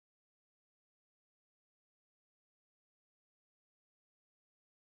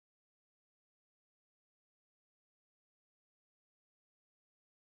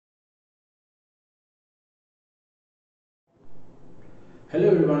Hello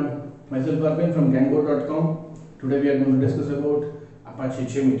everyone, myself Arvind from gangboard.com. Today we are going to discuss about Apache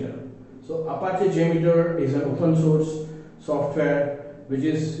JMeter. So Apache JMeter is an open source software which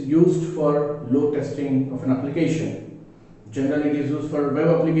is used for load testing of an application. Generally it is used for web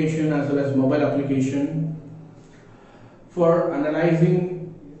application as well as mobile application. For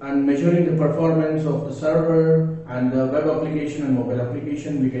analyzing and measuring the performance of the server and the web application and mobile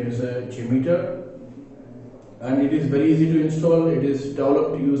application, we can use a JMeter. And it is very easy to install. It is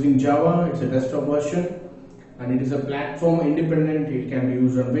developed using Java. It's a desktop version and it is a platform independent. It can be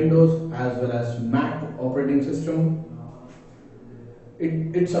used on Windows as well as Mac operating system.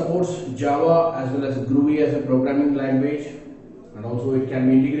 It supports Java as well as Groovy as a programming language, and also it can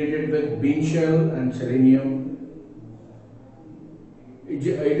be integrated with Bean Shell and Selenium. It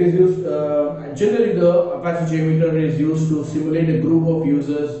is used generally the Apache JMeter is used to simulate a group of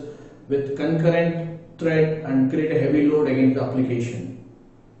users with concurrent thread and create a heavy load against the application.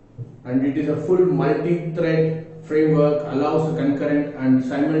 And it is a full multi-thread framework, allows concurrent and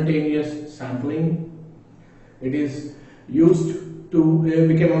simultaneous sampling. It is used to,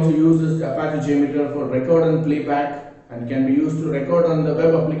 we can also use this Apache JMeter for record and playback, and can be used to record on the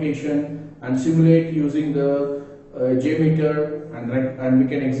web application and simulate using the JMeter, and we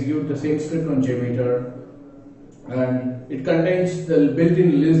can execute the same script on JMeter. And it contains the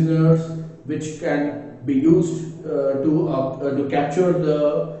built-in listeners which can be used to capture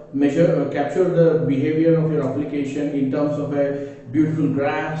the capture the behavior of your application in terms of a beautiful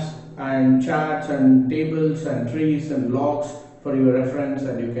graphs and charts and tables and trees and logs for your reference,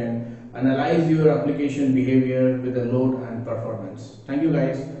 and you can analyze your application behavior with the load and performance. Thank you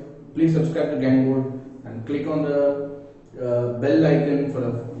guys. Please subscribe to Gangboard and click on the bell icon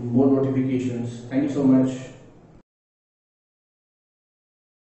for more notifications. Thank you so much.